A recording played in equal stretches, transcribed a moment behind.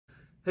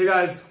Hey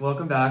guys,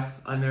 welcome back.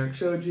 I'm Erik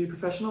Shoji,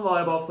 professional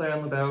volleyball player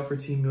on Libero for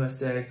Team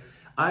USA.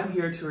 I'm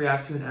here to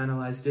react to and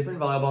analyze different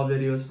volleyball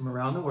videos from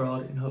around the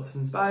world in hopes of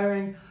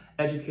inspiring,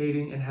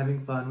 educating, and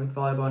having fun with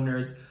volleyball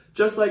nerds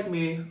just like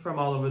me from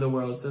all over the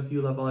world. So if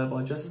you love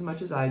volleyball just as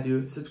much as I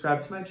do,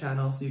 subscribe to my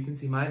channel so you can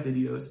see my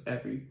videos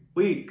every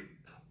week.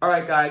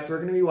 Alright guys, we're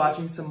going to be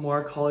watching some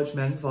more college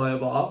men's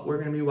volleyball. We're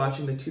going to be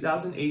watching the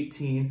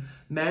 2018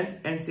 Men's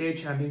Ncaa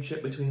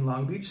Championship between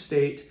Long Beach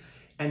State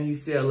and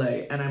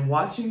UCLA. And I'm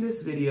watching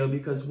this video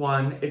because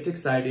one, it's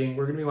exciting.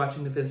 We're going to be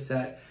watching the fifth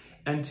set.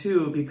 And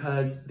two,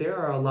 because there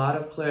are a lot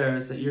of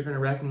players that you're going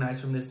to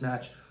recognize from this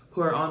match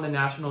who are on the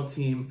national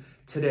team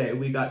today.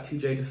 We got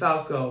TJ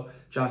DeFalco,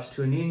 Josh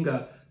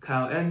Tuaninga,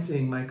 Kyle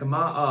Ensing,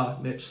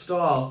 Ncaa, Mitch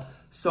Stahl.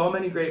 So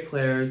many great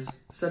players.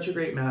 Such a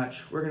great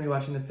match. We're going to be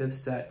watching the fifth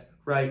set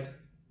right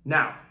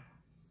now.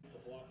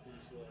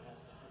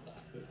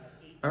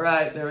 All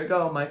right, there we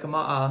go.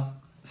 Ncaa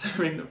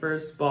serving the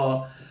first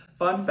ball.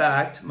 Fun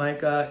fact,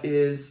 Ncaa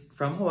is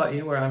from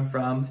Hawaii, where I'm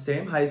from,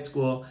 same high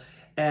school.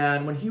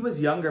 And when he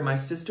was younger, my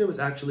sister was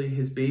actually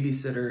his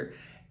babysitter.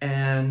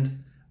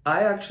 And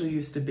I actually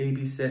used to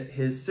babysit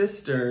his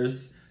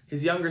sisters,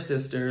 his younger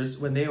sisters,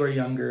 when they were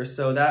younger.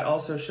 So that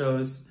also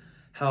shows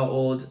how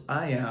old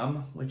I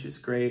am, which is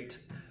great.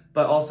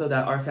 But also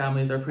that our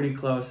families are pretty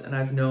close, and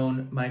I've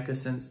known Ncaa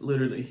since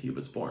literally he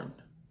was born.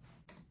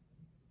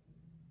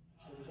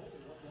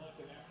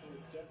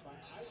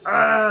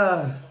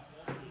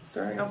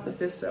 Starting off the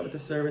fifth set with the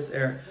service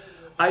error.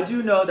 I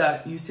do know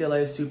that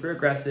UCLA is super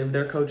aggressive.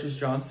 Their coach is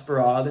John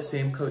Speraw, the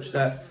same coach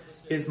that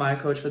is my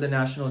coach for the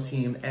national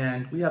team,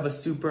 and we have a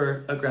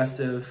super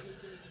aggressive,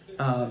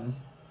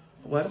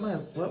 what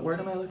word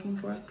am I looking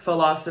for?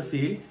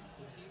 Philosophy,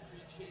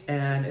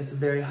 and it's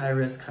very high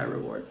risk, high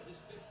reward.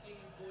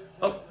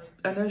 Oh,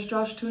 and there's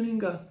Josh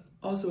Tuaninga,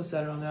 also a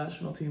setter on the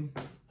national team.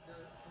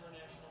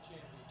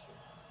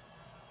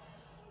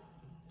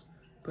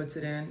 Puts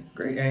it in,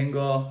 great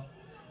angle.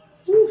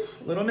 Woo,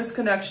 little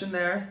misconnection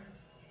there.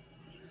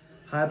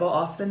 High ball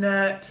off the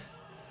net.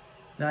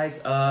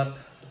 Nice up.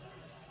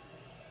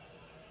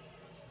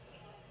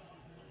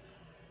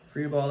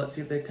 Free ball, let's see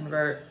if they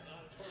convert.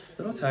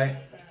 A little tight.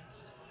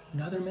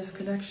 Another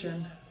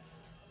misconnection.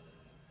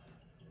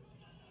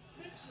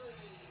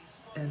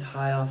 And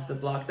high off the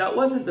block. That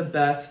wasn't the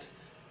best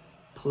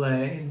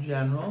play in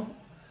general,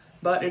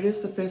 but it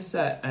is the fifth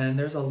set and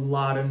there's a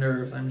lot of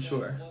nerves, I'm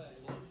sure.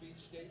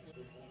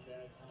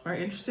 All right,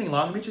 interesting.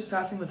 Long Beach is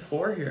passing with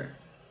 4 here.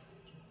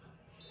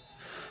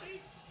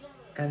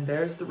 And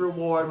there's the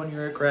reward when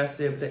you're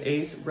aggressive. The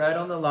ace red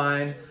on the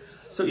line.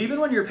 So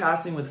even when you're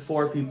passing with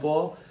 4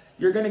 people,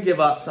 you're going to give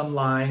up some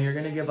line. You're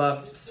going to give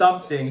up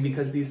something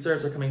because these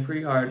serves are coming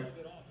pretty hard.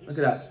 Look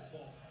at that.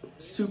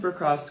 Super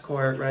cross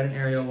court, right in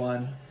area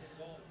 1.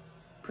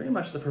 Pretty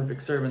much the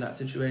perfect serve in that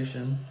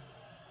situation.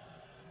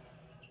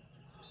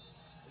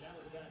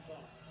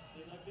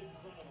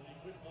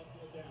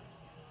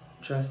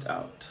 Just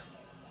out.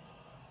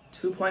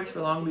 2 points for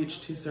Long Beach,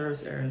 2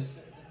 service errors.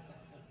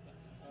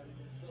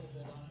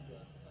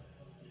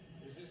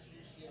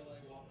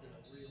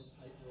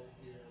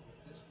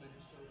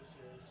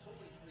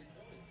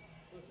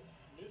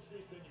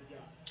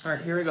 All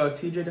right, here we go.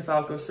 TJ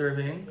DeFalco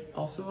serving.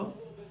 Also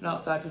an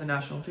outside for the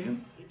national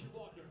team.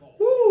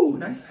 Woo,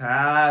 nice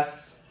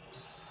pass.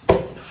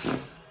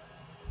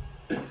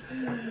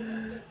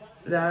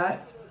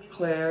 That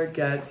player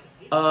gets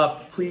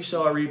up. Please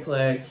show a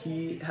replay.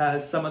 He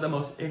has some of the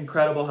most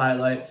incredible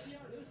highlights.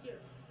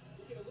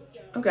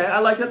 Okay, I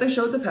like that they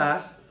showed the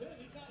pass.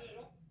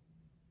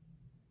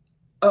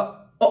 Oh.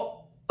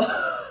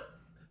 I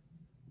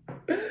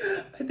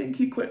think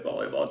he quit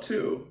volleyball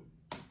too.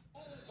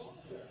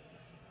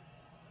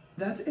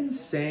 That's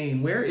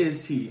insane. Where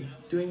is he?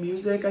 Doing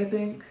music, I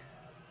think.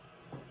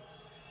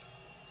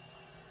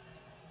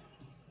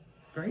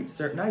 Great,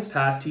 sir. Nice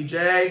pass,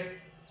 TJ.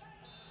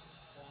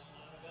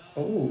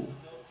 Oh.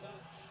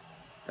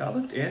 That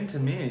looked in to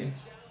me.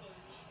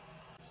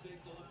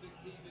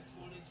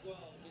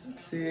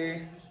 Let's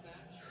see.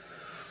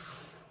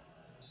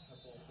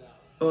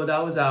 Oh,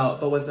 that was out,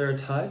 but was there a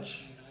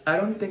touch? I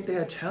don't think they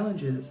had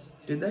challenges,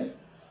 did they?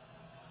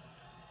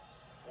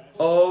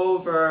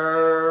 Over.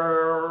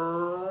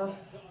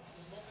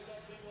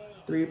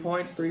 3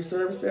 points, 3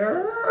 service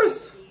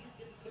errors.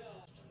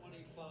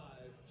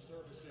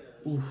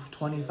 Ooh,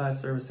 25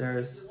 service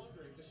errors.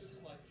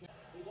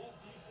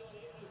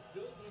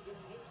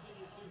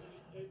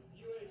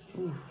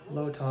 Ooh,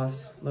 low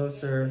toss, low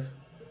serve,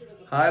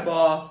 high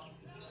ball,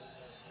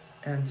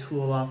 and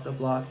tool off the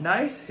block.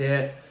 Nice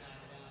hit.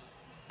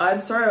 I'm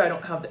sorry I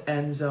don't have the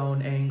end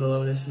zone angle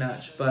of this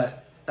match,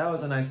 but that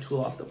was a nice tool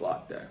off the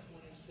block there.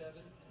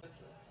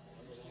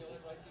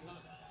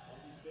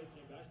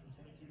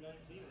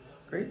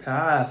 Great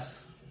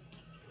pass.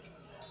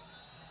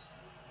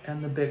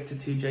 And the big to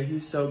TJ.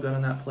 He's so good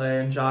on that play.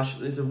 And Josh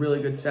is a really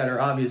good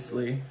setter,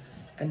 obviously,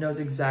 and knows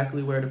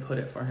exactly where to put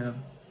it for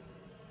him.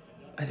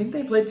 I think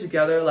they played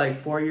together like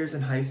 4 years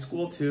in high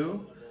school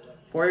too.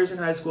 4 years in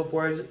high school,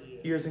 4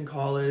 years in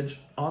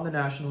college, on the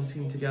national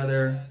team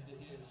together.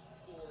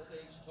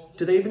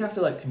 Do they even have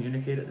to like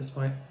communicate at this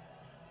point?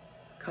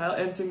 Kyle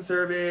Ensing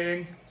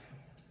serving.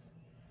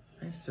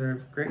 Nice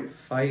serve. Great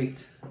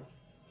fight.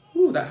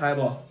 Ooh, that high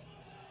ball.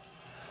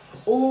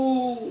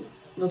 Oh,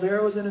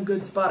 Libero was in a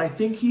good spot. I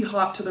think he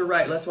hopped to the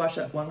right. Let's watch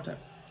that one more time.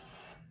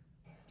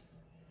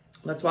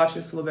 Let's watch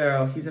this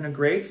Libero. He's in a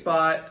great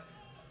spot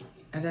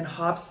and then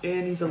hops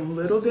in. He's a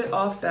little bit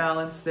off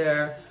balance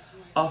there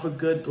off a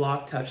good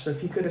block touch. So if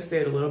he could have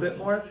stayed a little bit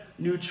more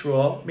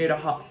neutral, made a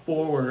hop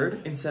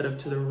forward instead of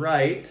to the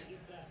right,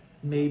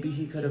 maybe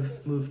he could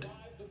have moved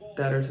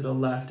better to the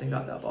left and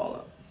got that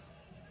ball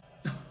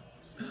up.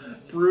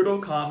 Brutal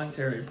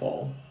commentary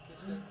poll.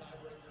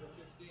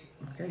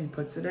 Okay, he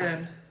puts it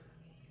in.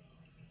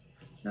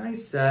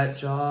 Nice set,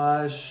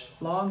 Josh.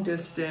 Long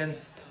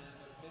distance,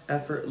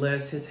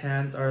 effortless. His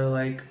hands are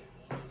like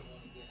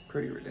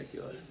pretty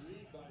ridiculous.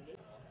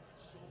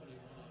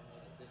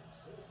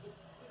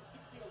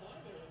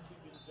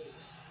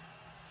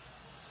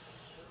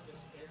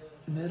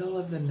 Middle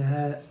of the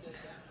net.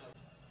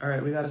 All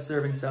right, we got a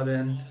serving sub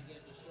in.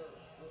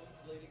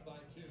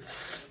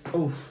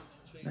 Oh,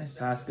 nice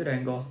pass, good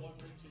angle.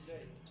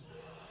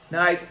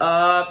 Nice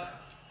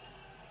up.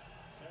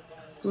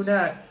 Who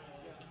net?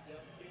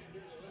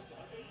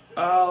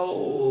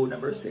 Oh,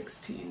 number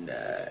 16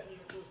 net.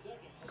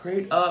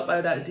 Great up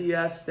by that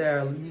DS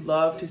there.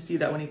 Love to see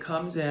that when he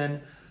comes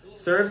in,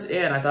 serves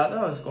in. I thought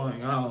that was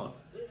going out.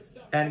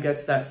 And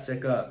gets that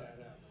sick up.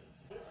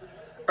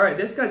 All right,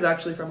 this guy's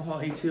actually from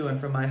Hawaii too and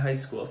from my high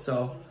school.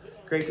 So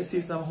great to see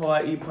some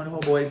Hawaii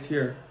Punahou boys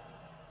here.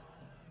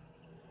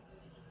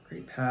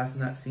 Great pass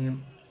in that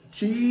seam.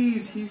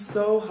 Jeez, he's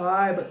so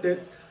high, but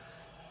there's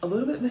a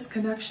little bit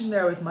misconnection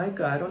there with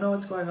Micah. I don't know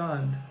what's going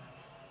on.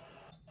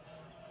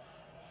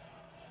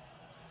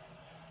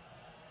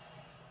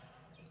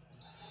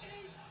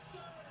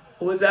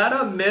 Was that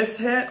a miss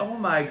hit? Oh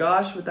my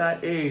gosh, with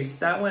that ace.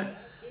 That went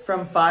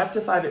from 5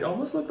 to 5. It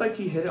almost looked like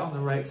he hit it on the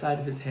right side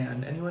of his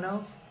hand. Anyone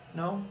else?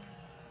 No?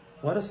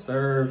 What a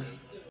serve.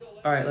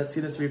 All right, let's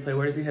see this replay.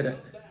 Where does he hit it?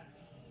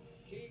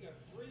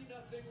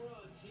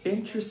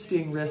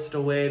 Interesting wrist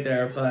away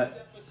there,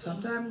 but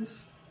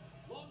sometimes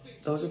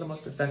those are the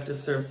most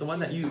effective serves. The one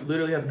that you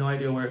literally have no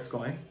idea where it's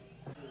going.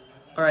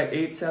 All right,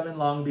 8-7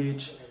 Long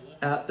Beach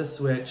at the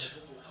switch.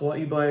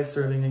 Hawaii boys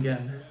serving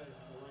again.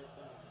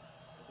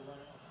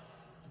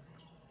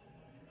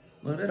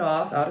 Load it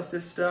off, out of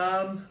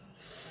system.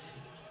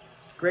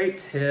 Great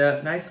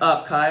tip. Nice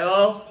up,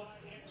 Kyle.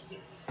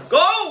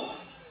 Go!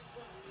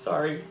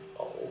 Sorry.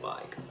 Oh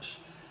my gosh.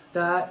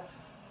 That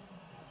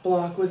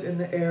block was in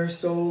the air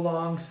so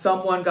long.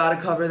 Someone got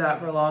to cover that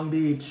for Long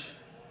Beach.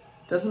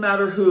 Doesn't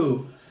matter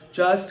who.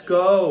 Just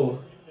go.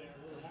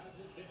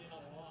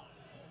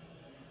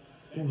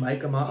 Oh,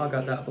 Mike Ncaa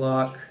got that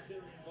block.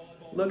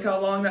 Look how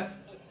long that's...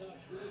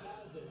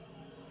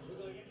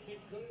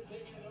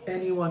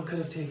 Anyone could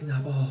have taken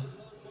that ball.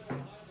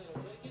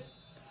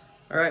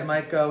 All right,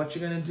 Micah, what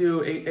you gonna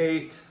do?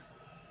 8-8.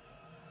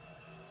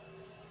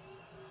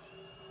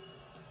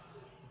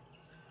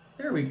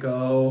 There we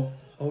go.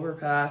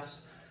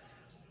 Overpass.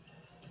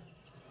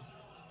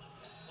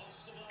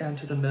 And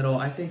to the middle.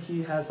 I think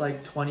he has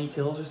like 20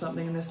 kills or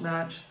something in this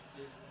match.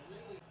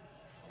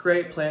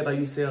 Great play by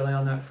UCLA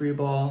on that free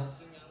ball.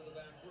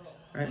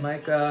 All right,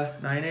 Micah,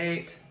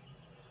 9-8.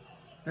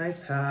 Nice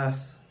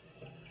pass.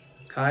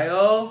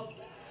 Kyle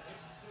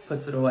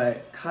puts it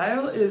away.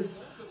 Kyle is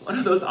one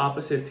of those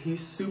opposites.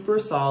 He's super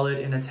solid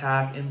in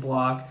attack, in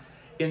block,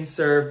 in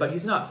serve, but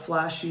he's not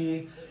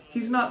flashy.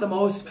 He's not the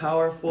most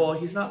powerful.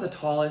 He's not the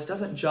tallest,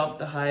 doesn't jump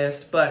the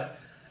highest, but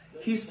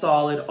he's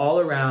solid all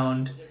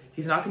around.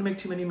 He's not gonna make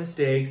too many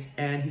mistakes,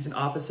 and he's an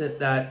opposite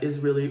that is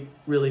really,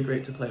 really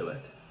great to play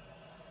with.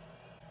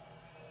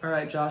 All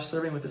right, Josh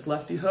serving with this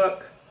lefty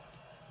hook.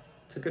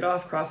 Took it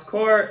off, cross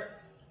court.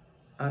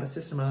 Out of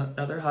system,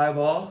 another high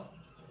ball.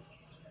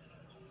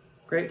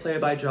 Great play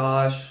by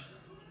Josh.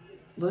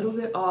 Little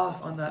bit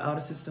off on that out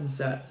of system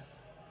set,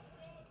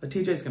 but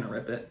TJ's gonna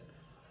rip it.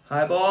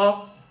 High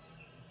ball.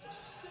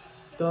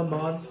 The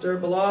monster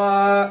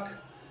block.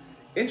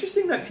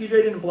 Interesting that TJ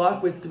didn't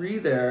block with 3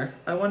 there.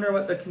 I wonder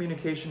what the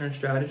communication or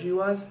strategy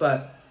was,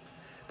 but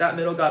that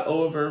middle got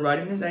over, right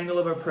in his angle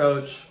of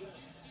approach,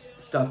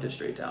 stuffed it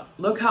straight down.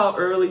 Look how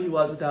early he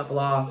was with that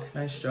block.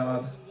 Nice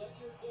job.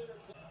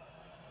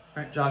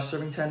 All right, Josh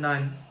serving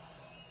 10-9.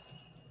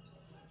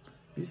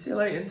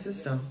 UCLA in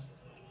system.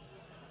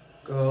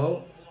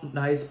 Go.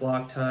 Nice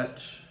block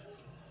touch.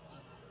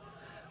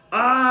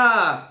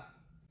 Ah!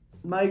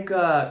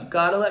 Micah,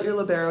 gotta let your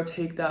libero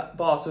take that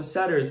ball. So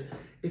setters,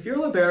 if your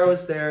libero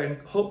is there and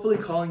hopefully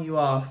calling you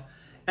off,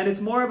 and it's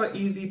more of an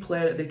easy play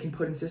that they can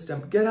put in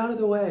system, get out of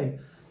the way.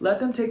 Let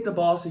them take the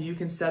ball so you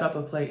can set up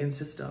a play in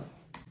system.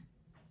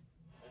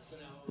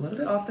 A little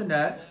bit off the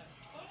net.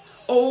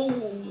 Oh,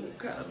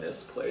 kind of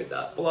misplayed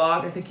that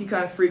block. I think he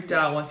kind of freaked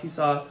out once he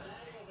saw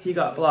he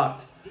got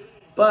blocked.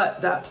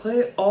 But that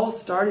play all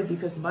started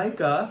because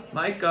Micah,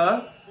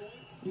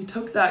 you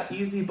took that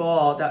easy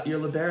ball that your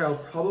libero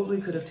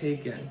probably could have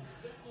taken.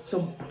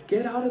 So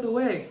get out of the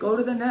way. Go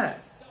to the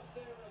net.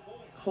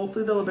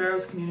 Hopefully the libero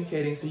is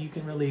communicating so you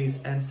can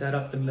release and set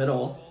up the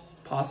middle,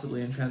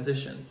 possibly in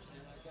transition.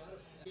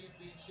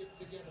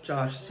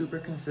 Josh, super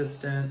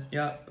consistent.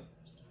 Yep.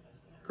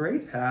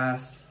 Great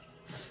pass.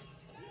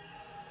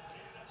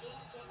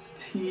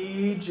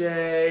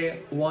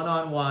 TJ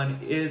one-on-one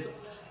is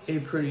a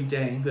pretty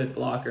dang good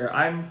blocker.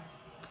 I'm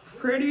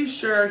pretty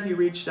sure he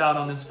reached out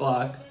on this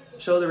block.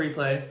 Show the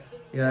replay.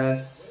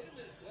 Yes.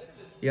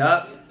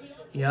 Yup.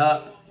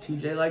 Yup.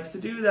 TJ likes to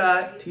do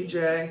that.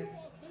 TJ.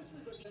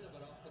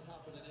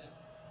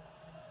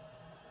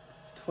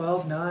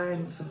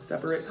 12-9. Some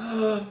separate.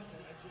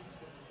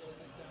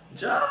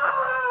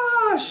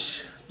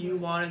 Josh! You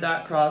wanted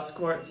that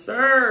cross-court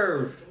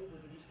serve.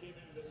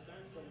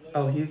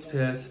 Oh, he's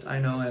pissed. I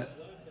know it.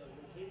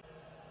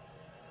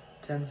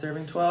 10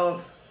 serving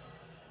 12.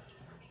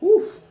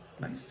 Woo!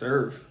 Nice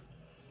serve.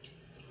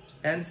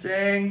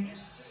 Ncaa.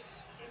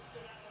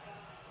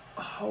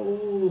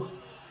 Oh.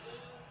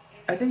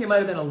 I think it might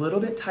have been a little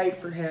bit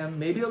tight for him.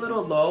 Maybe a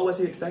little low. Was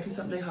he expecting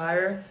something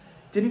higher?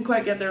 Didn't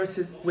quite get there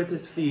with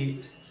his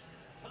feet.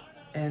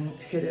 And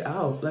hit it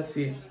out. Let's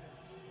see.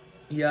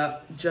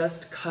 Yep,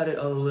 just cut it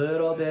a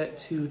little bit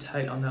too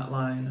tight on that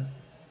line.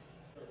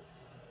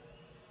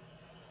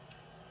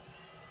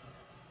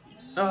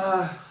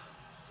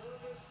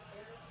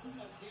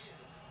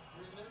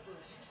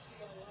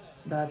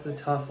 That's a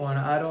tough one.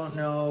 I don't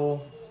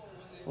know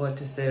what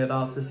to say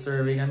about the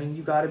serving. I mean,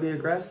 you got to be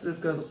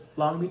aggressive because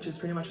Long Beach is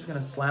pretty much just going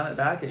to slam it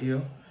back at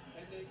you.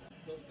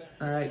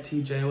 All right,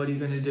 TJ, what are you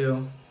going to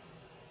do?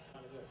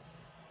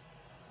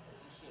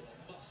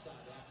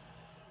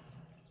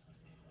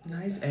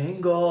 Nice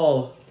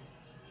angle.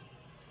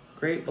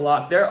 Great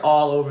block. They're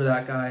all over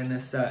that guy in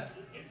this set.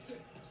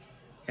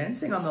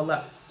 Ncaa on the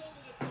left.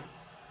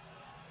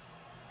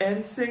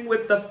 Ncaa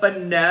with the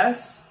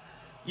finesse.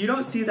 You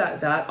don't see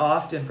that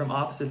often from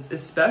opposites,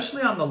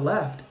 especially on the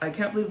left. I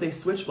can't believe they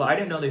switch blocked. I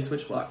didn't know they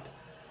switch blocked.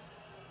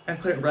 And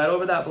put it right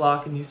over that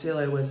block, and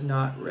UCLA was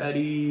not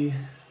ready.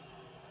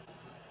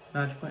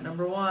 Match point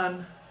number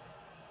 1.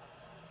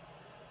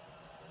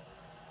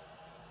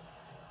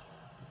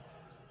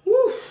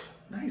 Woo!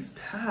 Nice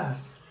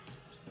pass.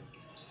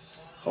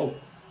 Oh.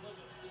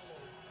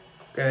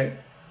 Okay.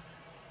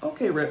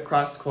 Okay, rip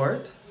cross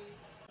court.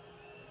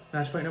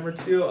 Match point number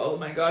 2. Oh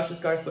my gosh, this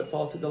guy foot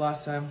faulted the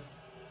last time.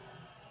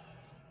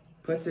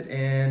 Puts it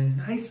in.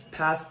 Nice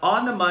pass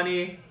on the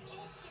money.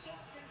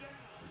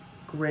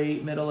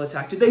 Great middle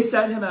attack. Did they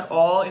set him at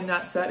all in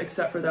that set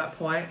except for that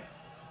point?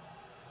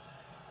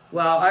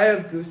 Wow, I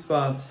have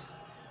goosebumps.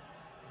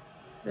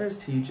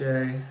 There's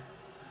TJ.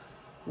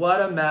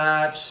 What a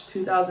match.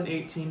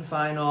 2018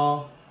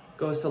 final.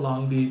 Goes to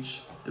Long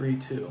Beach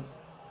 3-2.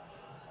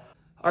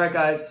 All right,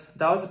 guys.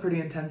 That was a pretty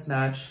intense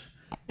match.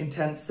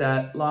 Intense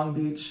set. Long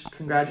Beach,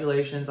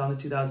 congratulations on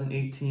the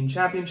 2018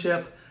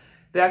 championship.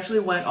 They actually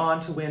went on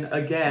to win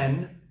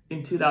again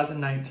in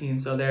 2019,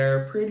 so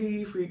they're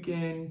pretty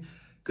freaking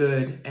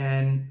good,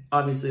 and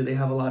obviously they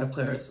have a lot of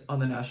players on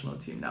the national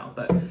team now,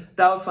 but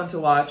that was fun to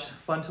watch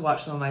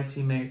some of my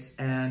teammates,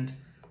 and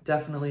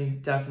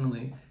definitely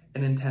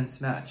an intense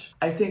match.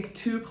 I think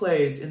 2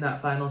 plays in that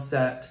final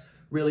set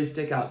really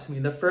stick out to me.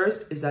 The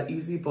first is that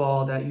easy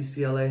ball that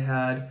UCLA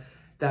had,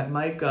 that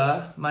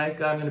Ncaa,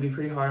 I'm gonna be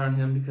pretty hard on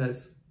him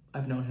because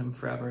I've known him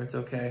forever, it's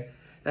okay,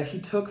 that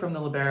he took from the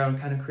libero and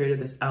kind of created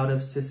this out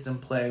of system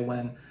play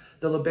when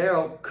the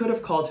libero could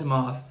have called him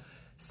off,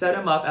 set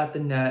him up at the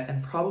net,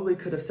 and probably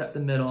could have set the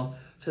middle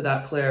to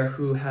that player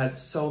who had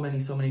so many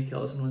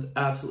kills and was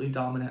absolutely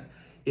dominant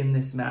in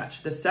this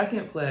match. The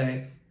second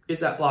play is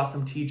that block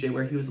from TJ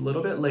where he was a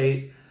little bit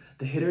late,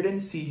 the hitter didn't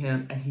see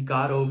him, and he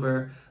got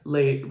over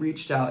late,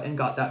 reached out, and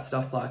got that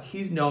stuff block.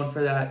 He's known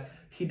for that.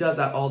 He does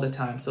that all the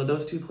time. So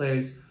those 2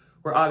 plays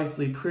were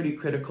obviously pretty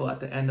critical at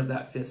the end of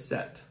that 5th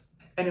set.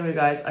 Anyway,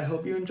 guys, I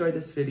hope you enjoyed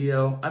this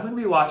video. I'm going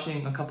to be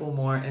watching a couple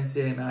more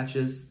NCAA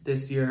matches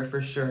this year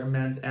for sure,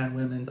 men's and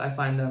women's. I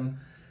find them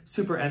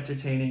super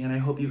entertaining, and I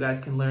hope you guys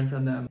can learn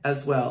from them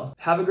as well.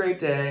 Have a great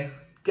day.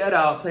 Get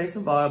out, play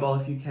some volleyball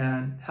if you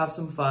can. Have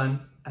some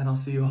fun, and I'll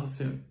see you all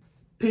soon.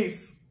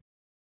 Peace.